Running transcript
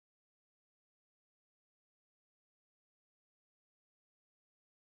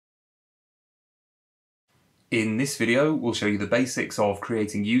In this video, we'll show you the basics of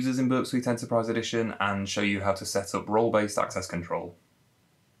creating users in Burp Suite Enterprise Edition and show you how to set up role-based access control.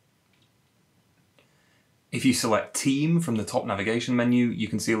 If you select Team from the top navigation menu, you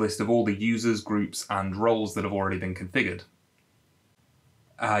can see a list of all the users, groups, and roles that have already been configured.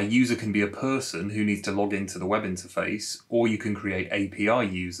 A user can be a person who needs to log into the web interface, or you can create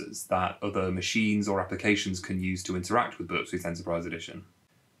API users that other machines or applications can use to interact with Burp Suite Enterprise Edition.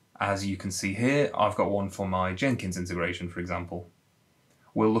 As you can see here, I've got one for my Jenkins integration, for example.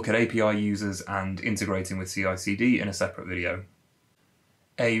 We'll look at API users and integrating with CI/CD in a separate video.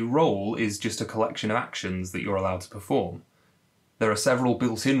 A role is just a collection of actions that you're allowed to perform. There are several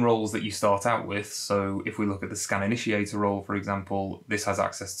built-in roles that you start out with, so if we look at the scan initiator role, for example, this has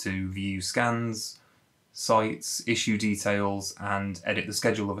access to view scans, sites, issue details, and edit the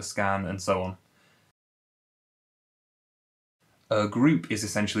schedule of a scan, and so on. A group is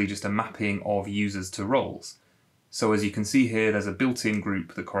essentially just a mapping of users to roles. So as you can see here, there's a built-in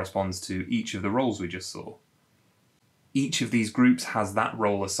group that corresponds to each of the roles we just saw. Each of these groups has that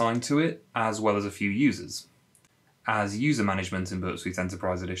role assigned to it, as well as a few users. As user management in Burp Suite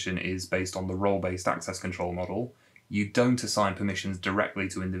Enterprise Edition is based on the role-based access control model, you don't assign permissions directly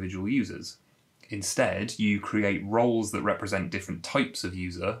to individual users. Instead, you create roles that represent different types of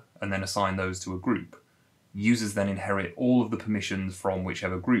user, and then assign those to a group. Users then inherit all of the permissions from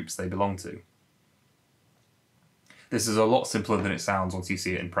whichever groups they belong to. This is a lot simpler than it sounds once you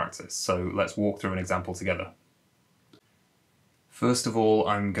see it in practice, so let's walk through an example together. First of all,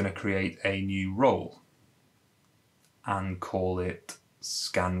 I'm going to create a new role and call it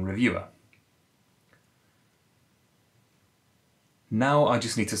Scan Reviewer. Now I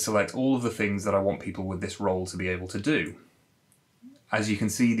just need to select all of the things that I want people with this role to be able to do. As you can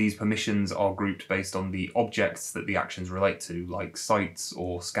see, these permissions are grouped based on the objects that the actions relate to, like sites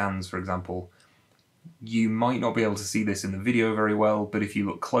or scans, for example. You might not be able to see this in the video very well, but if you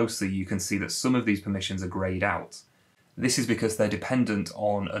look closely, you can see that some of these permissions are grayed out. This is because they're dependent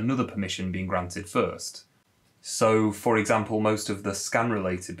on another permission being granted first. So, for example, most of the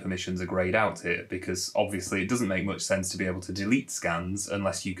scan-related permissions are grayed out here, because obviously it doesn't make much sense to be able to delete scans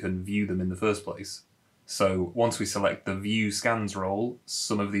unless you can view them in the first place. So once we select the View Scans role,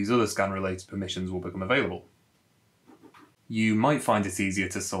 some of these other scan-related permissions will become available. You might find it easier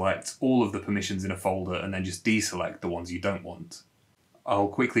to select all of the permissions in a folder and then just deselect the ones you don't want. I'll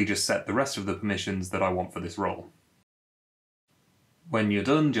quickly just set the rest of the permissions that I want for this role. When you're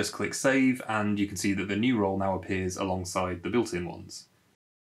done, just click Save, and you can see that the new role now appears alongside the built-in ones.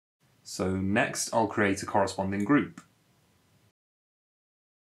 So next, I'll create a corresponding group.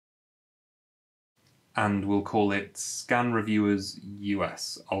 And we'll call it Scan Reviewers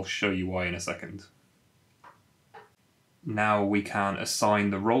US. I'll show you why in a second. Now we can assign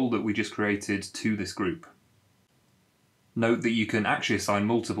the role that we just created to this group. Note that you can actually assign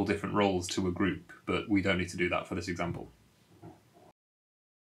multiple different roles to a group, but we don't need to do that for this example.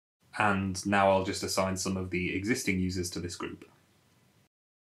 And now I'll just assign some of the existing users to this group.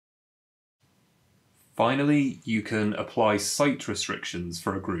 Finally, you can apply site restrictions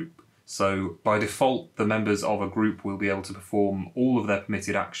for a group. So by default, the members of a group will be able to perform all of their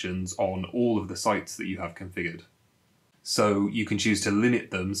permitted actions on all of the sites that you have configured. So you can choose to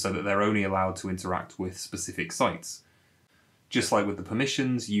limit them so that they're only allowed to interact with specific sites. Just like with the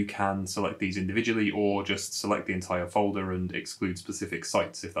permissions, you can select these individually or just select the entire folder and exclude specific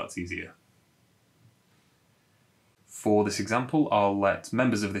sites if that's easier. For this example, I'll let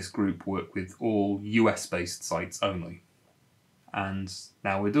members of this group work with all US-based sites only. And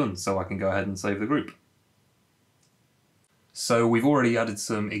now we're done, so I can go ahead and save the group. So we've already added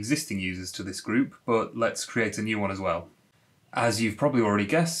some existing users to this group, but let's create a new one as well. As you've probably already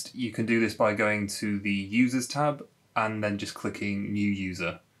guessed, you can do this by going to the Users tab and then just clicking New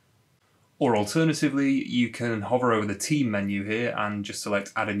User. Or alternatively, you can hover over the Team menu here and just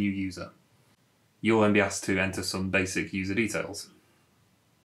select Add a New User. You'll then be asked to enter some basic user details.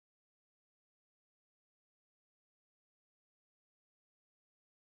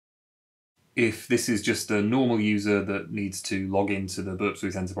 If this is just a normal user that needs to log into the Burp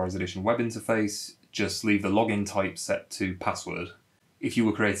Suite Enterprise Edition web interface, just leave the login type set to password. If you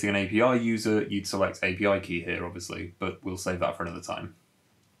were creating an API user, you'd select API key here, obviously, but we'll save that for another time.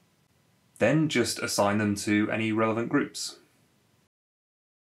 Then just assign them to any relevant groups.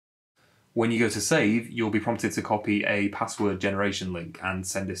 When you go to save, you'll be prompted to copy a password generation link and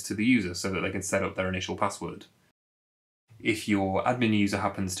send this to the user so that they can set up their initial password. If your admin user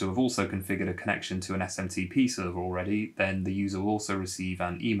happens to have also configured a connection to an SMTP server already, then the user will also receive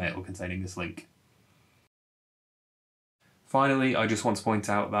an email containing this link. Finally, I just want to point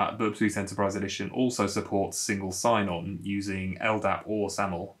out that Burp Suite Enterprise Edition also supports single sign-on using LDAP or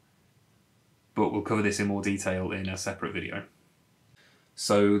SAML, but we'll cover this in more detail in a separate video.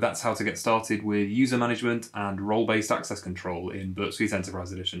 So that's how to get started with user management and role-based access control in Burp Suite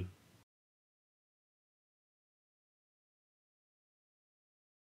Enterprise Edition.